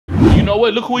know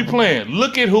what? Look who we playing.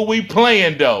 Look at who we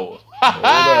playing, though.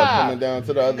 Coming down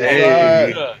to the other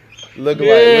side. Looking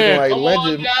like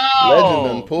Legend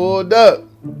done pulled up.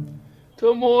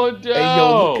 Come on down. Hey,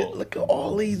 yo, look at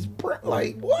all these,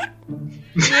 like, what?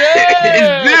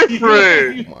 Yeah. It's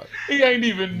different. He ain't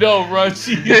even know,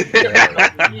 Runchy.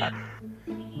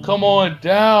 Come on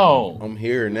down. I'm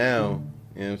here now.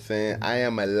 You know what I'm saying? I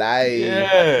am alive.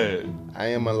 Yeah. I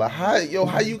am alive. How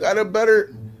you got a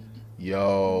better...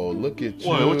 Yo, look at you.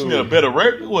 What you got a better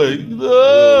record? What?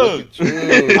 Look at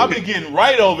you. I've been getting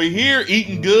right over here,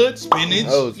 eating good, spinach.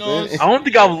 Oh, spinach. I don't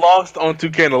think I've lost on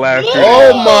 2K in the last year.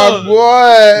 Oh my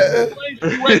boy!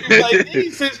 Records like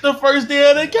these since the first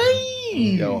day of the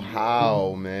game. Yo,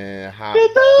 how, man? How?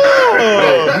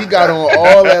 Yo, he got on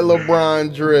all that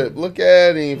LeBron drip. Look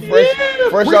at him, fresh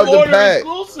out the pack.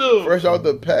 Exclusive. Fresh out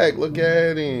the pack. Look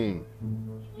at him.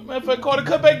 Matter of fact, caught a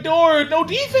cutback door, no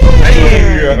defense.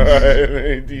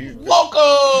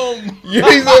 Welcome. Yeah,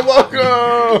 he said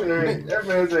welcome. That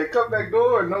man said cutback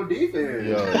door, no defense.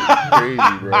 Yo,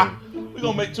 crazy, bro. We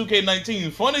gonna make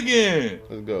 2K19 fun again.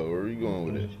 Let's go. Where are you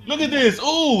going with it? Look at this.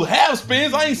 Ooh, half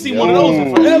spins. I ain't seen one of those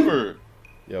in forever.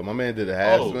 Yo, my man did a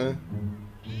half spin.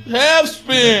 Half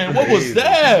spin. What was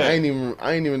that? I ain't even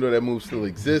know that move still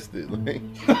existed. Like,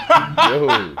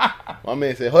 yo, my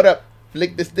man said, "Hold up,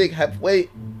 flick the stick halfway,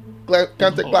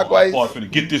 counterclockwise." Oh, I'm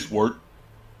finna get this work.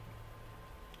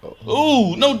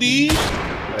 Ooh, no D.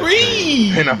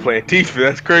 3. And I'm playing defense.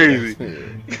 That's crazy.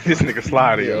 This nigga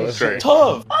sliding, yo. Straight.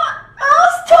 Tough.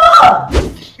 That's tough.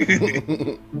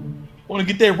 Want to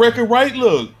get that record right?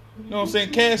 Look. You know what I'm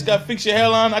saying? Cash got fix your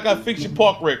hairline. I got fix your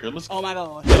park record. Let's. Oh my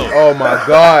god. Oh my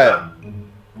god.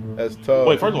 That's tough.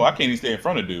 Wait, first of all, I can't even stay in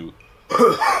front of dude.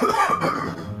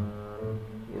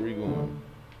 Where we going?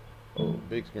 Oh,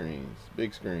 big screens.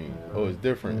 Big screen. Oh, it's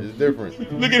different. It's different.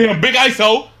 Look at him. Big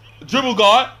ISO. Dribble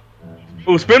guard.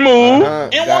 Ooh, spin move.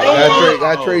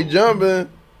 Got Trey jumping.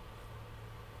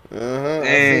 I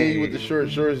see you with the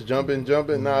shorts jumping.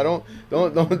 Nah, don't try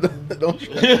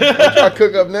to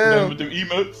cook up now. With the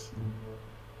emotes.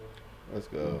 Let's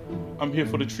go. I'm here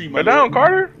for the tree, my Cut down,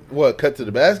 Carter. What? Cut to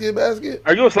the basket?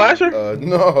 Are you a slasher?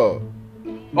 No.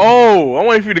 Oh, I'm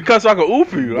waiting for you to cut so I can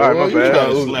oop you. All right, my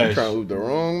bad. You trying to oop the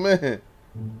wrong man.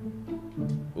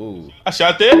 Ooh. I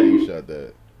shot that. You shot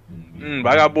that. But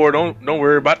I got bored. Don't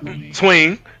worry about it.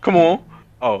 Swing. Come on.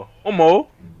 Oh, Omo.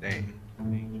 Dang.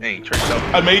 Tricked up.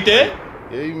 I made that.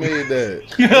 Yeah, you made that.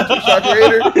 Shot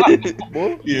creator.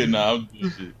 Boy. Yeah, nah, I'm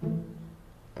doing shit.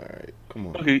 All right, come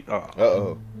on. Okay.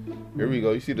 Uh-oh. Here we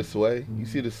go. You see the sway?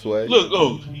 Look,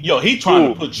 oh, yo, he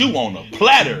trying to put you on a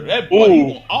platter. That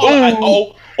boy,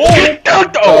 what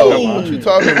you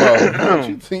talking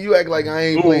about? You act like I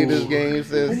ain't played this game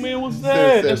since. Who man was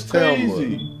that? That's September.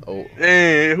 crazy. Oh,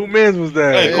 hey, who man's was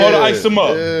that? Hey, Carter, ice him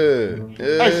up.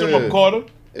 Yeah. Ice him up, Carter.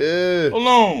 Yeah. Hold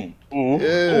on. Ooh.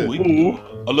 Yeah. Ooh,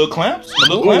 a little clamps.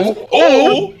 Oh, where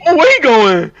he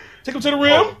going? Take him to the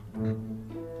rim.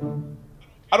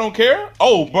 I don't care.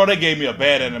 Oh, bro, they gave me a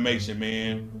bad animation,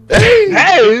 man. Hey.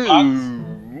 Hey.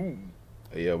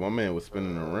 Yeah, my man was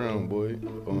spinning around, boy.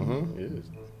 Yes.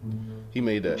 He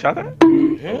made that. Shot that?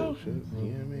 Hell. Oh, shit. He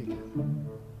didn't make it.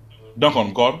 Dunk on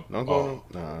him, Carter. Dunk on him?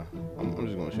 Nah. I'm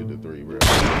just gonna shoot the 3, bro.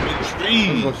 I'm just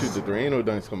gonna shoot the 3. Ain't no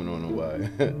dunks coming on nobody. You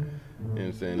know what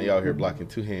I'm saying? They out here blocking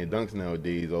 2-hand dunks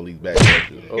nowadays, all these back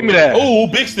catches. Give me that. Oh,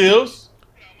 big steals.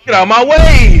 Get out of my way.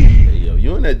 Hey, yo,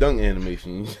 you in that dunk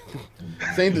animation. This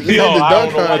ain't the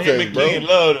dunk contest, bro.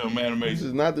 Love them animations. This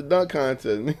is not the dunk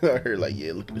contest. Niggas out here like,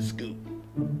 yeah, look at the scoop.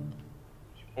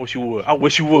 I wish you would. I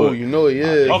wish you would. Oh, you know he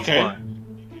is. Okay.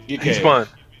 He's fun.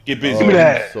 Get busy. Give me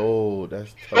that. So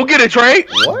that's tough. Go get it, Trey.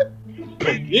 What?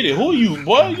 Get it. Who are you,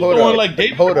 boy? You Hold going up. like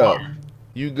David? Hold up.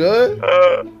 You good?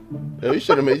 Yo, you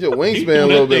should have made your wingspan a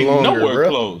little bit longer, nowhere bro.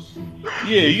 Close.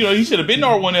 Yeah, you know, he should have been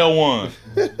R1L1.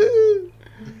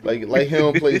 like he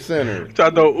don't play center. Try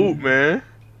to oop, man.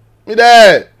 Give me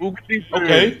that. Oop,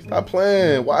 okay. Stop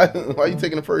playing. Why you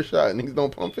taking the first shot? Niggas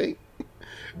don't pump fake.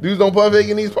 Dudes don't pump fake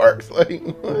in these parks. Like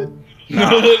what?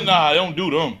 Nah, they don't do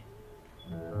them.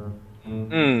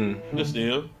 Just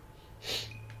still.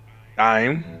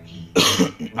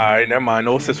 Alright, never mind.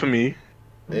 No assists for me.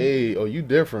 Hey, oh, you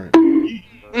different.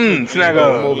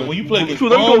 Snagger. When you play against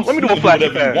let me do a flash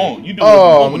pass.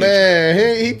 Oh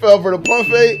man, he fell for the pump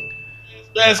fake.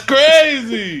 That's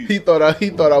crazy. He thought I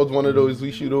was one of those.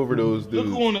 We shoot over those dudes.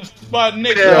 Look who on the spot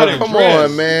next. Yo, come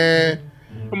on, man.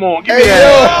 Come on, give me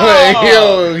that.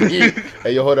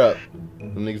 Hey, yo, hold up.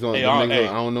 Them niggas on. I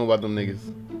don't know about them niggas.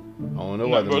 I don't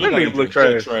know about them. Them niggas look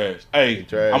trash. Hey,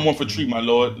 I'm one for treat, my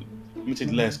lord. Let me take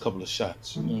the last couple of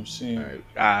shots. You know what I'm saying? All right.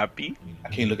 Copy. I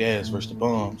can't look ass versus the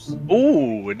bombs.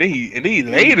 Ooh, and then he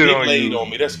laid it on laid you. on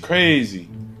me. That's crazy.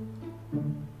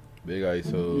 Big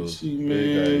ISOs. See,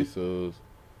 Big man. ISOs.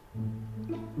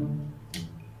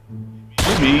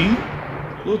 Give me.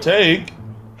 We'll take.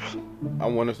 I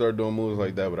want to start doing moves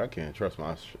like that, but I can't trust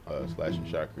my slashing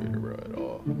shot creator, bro, at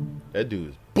all. That dude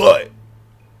is butt.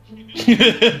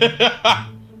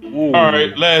 Ooh. All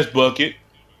right, last bucket.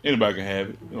 Anybody can have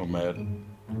it. It don't matter.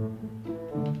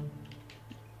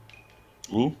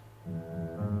 Ooh.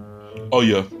 Oh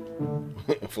yeah.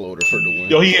 Floater for the win.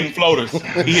 Yo, he hitting floaters.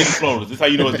 He hitting floaters. That's how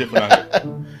you know it's different out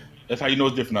here. That's how you know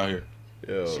it's different out here.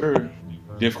 Yo. Sure.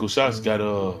 Difficult shots got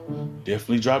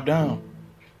definitely drop down.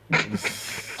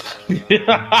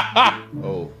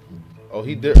 Oh,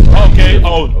 he did. Okay.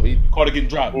 he. Carter getting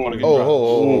dropped. Carter getting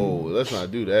dropped. Let's not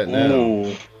do that now.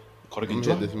 Ooh. Carter You getting hit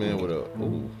dropped. this man with a.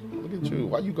 Ooh, look at you.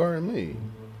 Why you guarding me?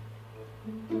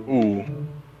 Ooh.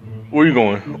 Where you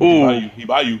going? Ooh. He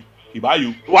buy you. He buy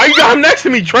you. Why you got him next to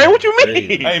me, Trey? What you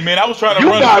mean? Hey man, I was trying to You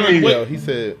run. got me. Yo, he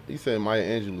said Maya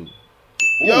Angelou.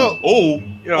 Yo. Oh.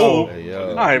 Yo. Hey, yo.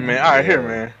 All right, man. All right, here,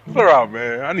 man. Clear out,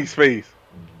 man. I need space.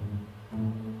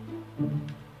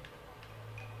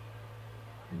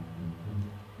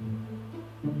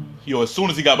 Yo, as soon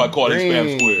as he got by Carter, he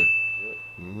spam square.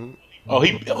 Mm-hmm. Oh,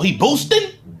 he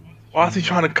boosting? Why is he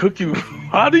trying to cook you?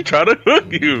 Why is he trying to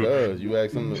cook you? Because you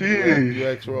asked him. Jeez. You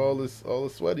asked for all the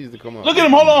sweaties to come out. Look at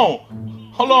him.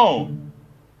 Hold on.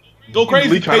 Go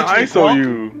crazy, He's trying to Patriot ISO Crunk.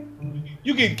 you.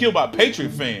 You getting killed by a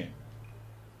Patriot fan.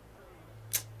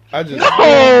 I just.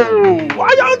 No!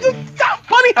 Why y'all just stop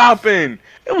bunny hopping?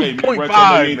 It was Hey, .5, Brett, I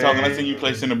know you ain't man. talking. I seen you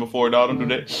play center before, dog. Don't do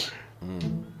that.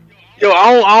 Yo,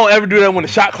 I don't ever do that when the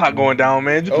shot clock going down,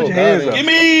 man. Just put your hands up. Give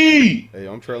me! Hey,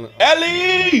 I'm trailing.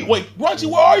 Ellie! Wait, Runchy,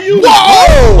 where are you? Whoa!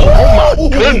 Oh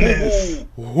my goodness. Did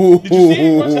you see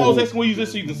it, Runchy? I was asking where you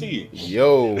just so you can see it.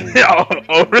 Yo. Yo,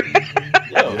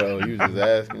 Yo, you just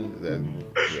asking.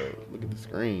 Yo, look at the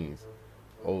screens.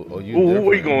 Oh, you Ooh, different.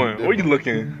 where you going? different. Where you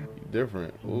looking? You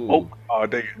different. Ooh. Oh,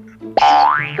 dang it.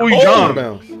 Ooh, you Oh. dumb.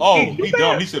 Bounce. Oh, he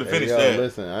dumb. He should have Hey, finished yo, that.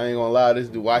 listen, I ain't gonna lie. This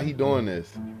dude, why he doing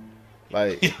this?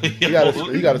 Like, he Yo, got a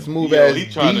smooth yo, ass he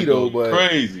trying D to though, go but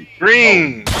crazy.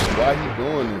 Green. why he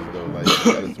doing this though? Like,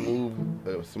 he got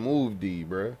a smooth D,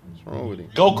 bruh. What's wrong with him?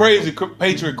 Go crazy,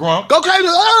 Patriot Grump. Go crazy!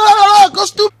 Go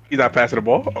stupid! He's not passing the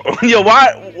ball. Yo,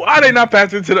 why they not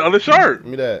passing to the other shirt?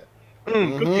 Give me that.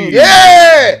 Cookie.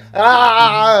 Yeah!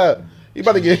 He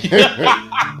about to get.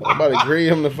 I'm about to grade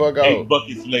him the fuck out. 8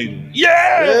 buckets later.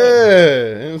 Yeah, Yeah!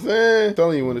 you know what I'm saying? I'm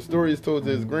telling you, when the story is told to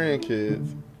his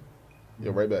grandkids,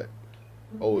 yo, right back.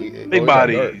 Big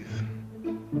bodies.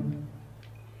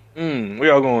 Where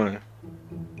y'all going?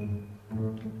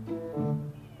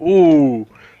 Ooh,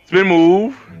 spin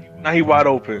move. Now he wide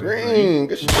open. Green,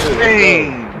 good shit.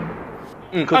 Green.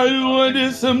 I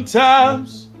wonder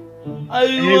sometimes. I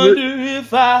wonder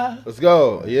if I. Let's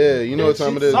go. Yeah, you know what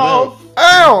time it is now. Soft.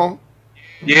 Ow!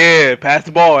 Yeah, pass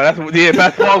the ball. Pass the ball.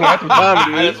 That's what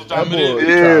time it That's is. what That time boy it is.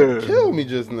 tried to Yeah. kill me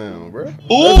just now, bro. Ooh!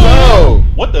 Let's go.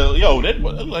 What the? Yo, that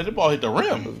ball hit the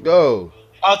rim. Let's go.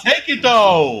 I'll take it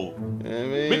though. You know what I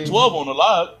mean? Big 12 on the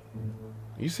lot.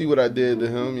 You see what I did to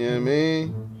him, you know what I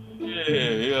mean?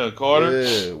 Yeah, Carter.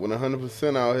 Yeah, with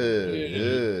 100% out here.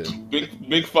 Yeah.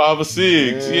 Big 5 or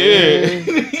 6. Yeah.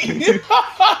 Yeah.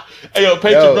 Hey, yo,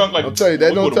 Patriot Yo, Drunk like. I'm telling you,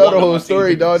 that don't tell the whole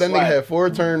story, dog. That nigga had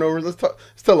 4 turnovers. Let's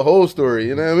tell the whole story,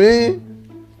 you know what I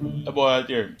mean? That boy out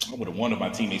there, I would have won if my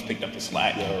teammates picked up the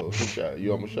slack. Yo, good shot.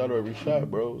 You almost shot every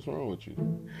shot, bro. What's wrong with you?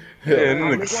 Yeah, that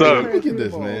nigga suck. Look at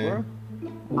this, man.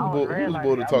 Who's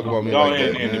bull to talk about me Y'all like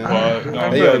ain't that, in the man?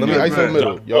 pod. Hey, yo, let me Man. ISO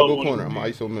middle. Y'all go corner. I'm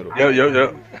ISO middle. Yo.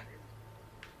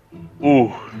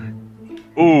 Ooh.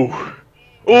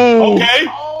 Okay.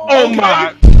 Oh my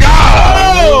God.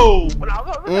 Oh!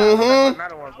 Mm-hmm.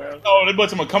 Oh, they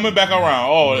butts him coming back around.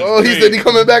 Oh, that's Oh, he crazy. said he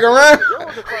coming back around?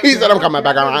 He said I'm coming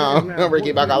back around.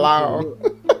 Ricky back around.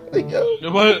 Yo. The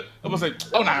boy say,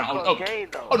 oh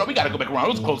no, we gotta go back around. It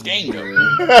was a close game though.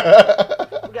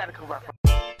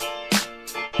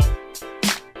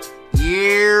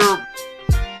 Yeah.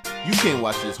 You can't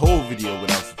watch this whole video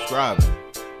without subscribing.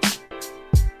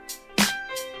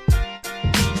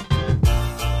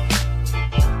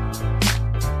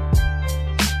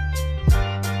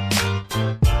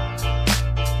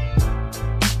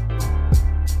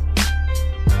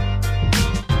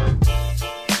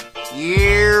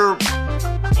 Yeah.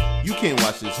 You can't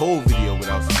watch this whole video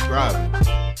without subscribing.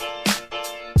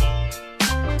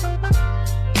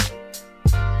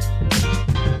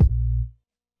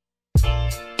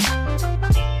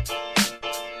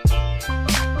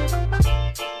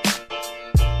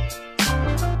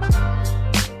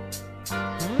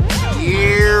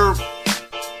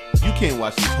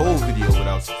 watch this whole video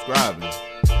without subscribing.